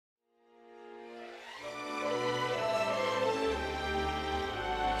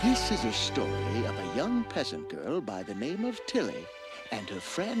This is a story of a young peasant girl by the name of Tillie and her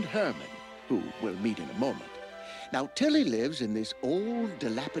friend Herman, who we'll meet in a moment. Now, Tillie lives in this old,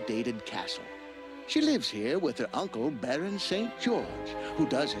 dilapidated castle. She lives here with her uncle, Baron St. George, who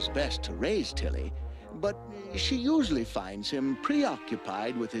does his best to raise Tillie, but she usually finds him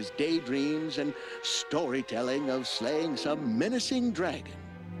preoccupied with his daydreams and storytelling of slaying some menacing dragon.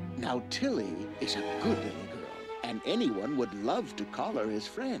 Now, Tillie is a good little girl, and anyone would love to call her his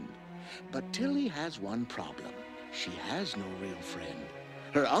friend. But Tillie has one problem. She has no real friend.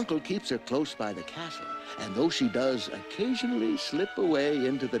 Her uncle keeps her close by the castle, and though she does occasionally slip away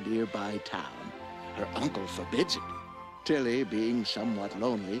into the nearby town, her uncle forbids it. Tillie, being somewhat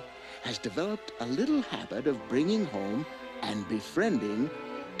lonely, has developed a little habit of bringing home and befriending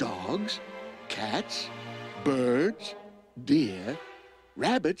dogs, cats, birds, deer,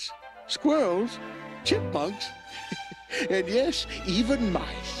 rabbits, squirrels, chipmunks, and yes, even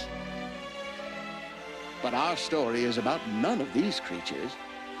mice. But our story is about none of these creatures.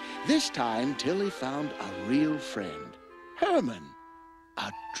 This time, Tillie found a real friend, Herman,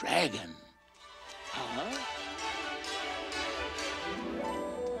 a dragon. Huh?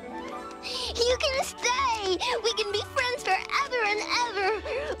 You can stay! We can be friends forever and ever!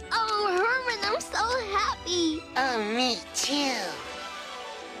 Oh, Herman, I'm so happy! Oh, me too.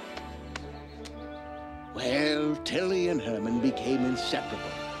 Well, Tillie and Herman became inseparable,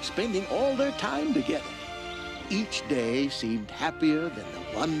 spending all their time together. Each day seemed happier than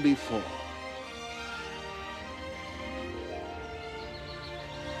the one before.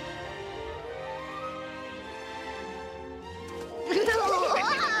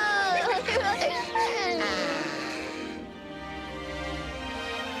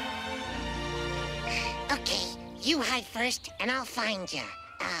 Okay, you hide first, and I'll find you.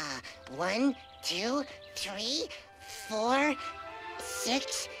 1, 2, 3, 4,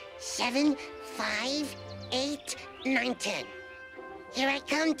 6, 7, 5, 8, 9, 10. Here I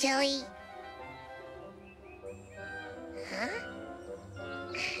come, Tillie. Huh?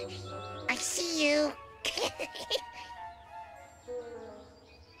 I see you.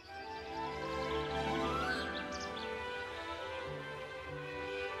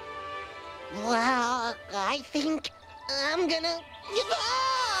 Well, I think I'm gonna give out.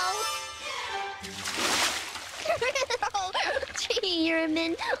 Oh, gee,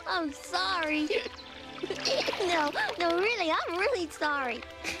 Herman, I'm sorry. No, really, I'm really sorry.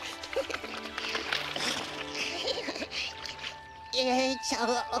 It's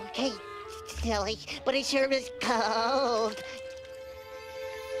okay, Tillie, but it sure is cold.